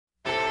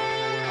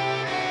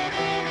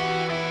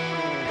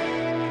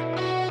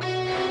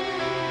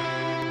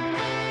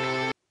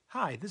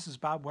Hi, this is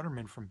Bob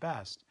Wetterman from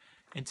BEST,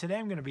 and today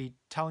I'm going to be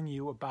telling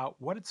you about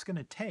what it's going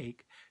to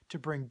take to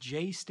bring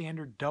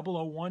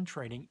J-STD-001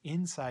 training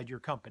inside your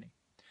company.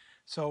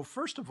 So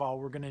first of all,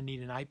 we're going to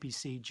need an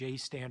IPC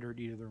J-Standard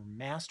either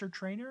master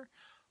trainer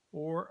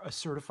or a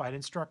certified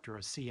instructor,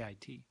 a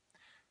CIT.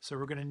 So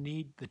we're going to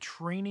need the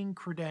training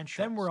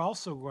credentials. Then we're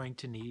also going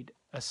to need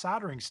a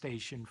soldering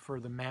station for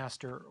the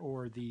master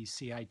or the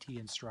CIT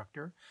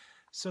instructor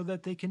so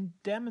that they can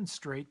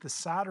demonstrate the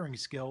soldering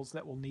skills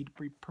that will need to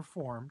be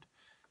performed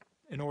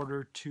in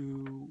order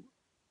to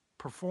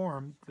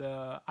perform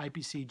the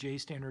IPC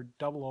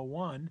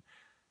J-Standard-001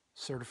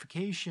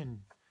 certification,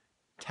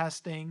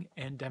 testing,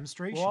 and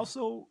demonstration. We'll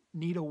also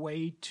need a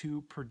way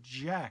to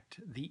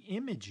project the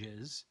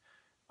images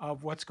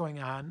of what's going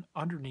on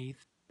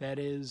underneath. That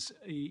is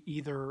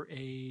either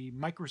a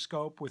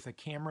microscope with a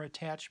camera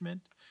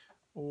attachment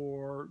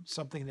or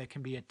something that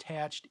can be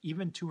attached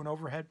even to an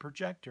overhead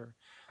projector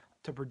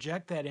to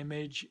project that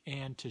image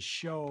and to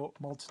show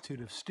a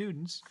multitude of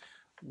students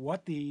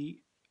what the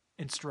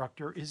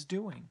instructor is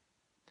doing.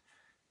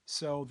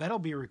 So that'll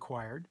be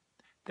required.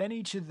 Then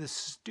each of the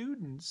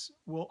students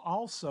will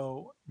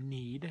also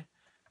need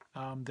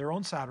their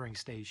own soldering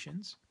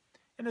stations.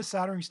 And a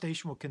soldering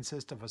station will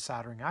consist of a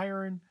soldering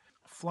iron,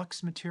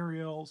 flux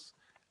materials,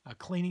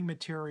 cleaning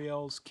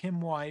materials,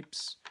 Kim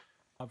wipes,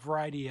 a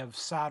variety of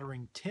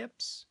soldering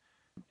tips,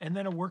 and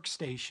then a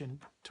workstation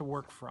to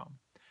work from.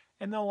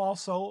 And they'll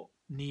also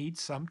need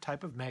some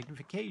type of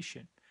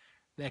magnification.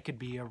 That could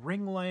be a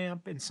ring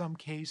lamp in some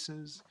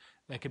cases,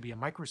 that could be a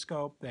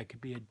microscope, that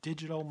could be a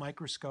digital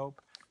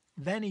microscope.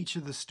 Then each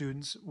of the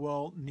students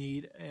will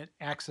need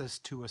access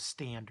to a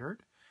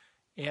standard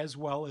as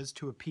well as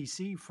to a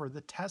PC for the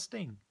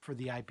testing for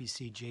the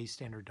IPC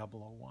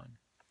J-Standard-001.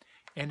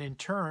 And in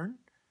turn,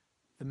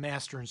 the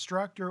master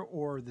instructor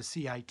or the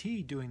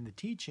CIT doing the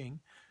teaching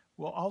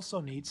will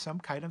also need some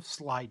kind of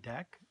slide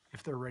deck.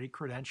 If they're already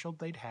credentialed,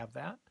 they'd have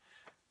that.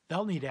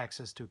 They'll need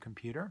access to a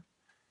computer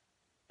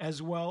as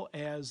well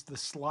as the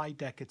slide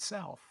deck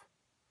itself.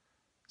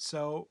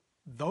 So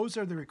those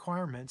are the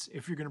requirements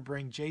if you're going to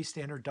bring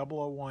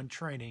J-Standard-001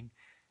 training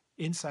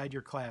inside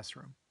your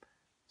classroom.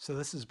 So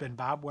this has been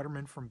Bob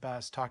Wetterman from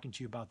BEST talking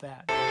to you about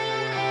that.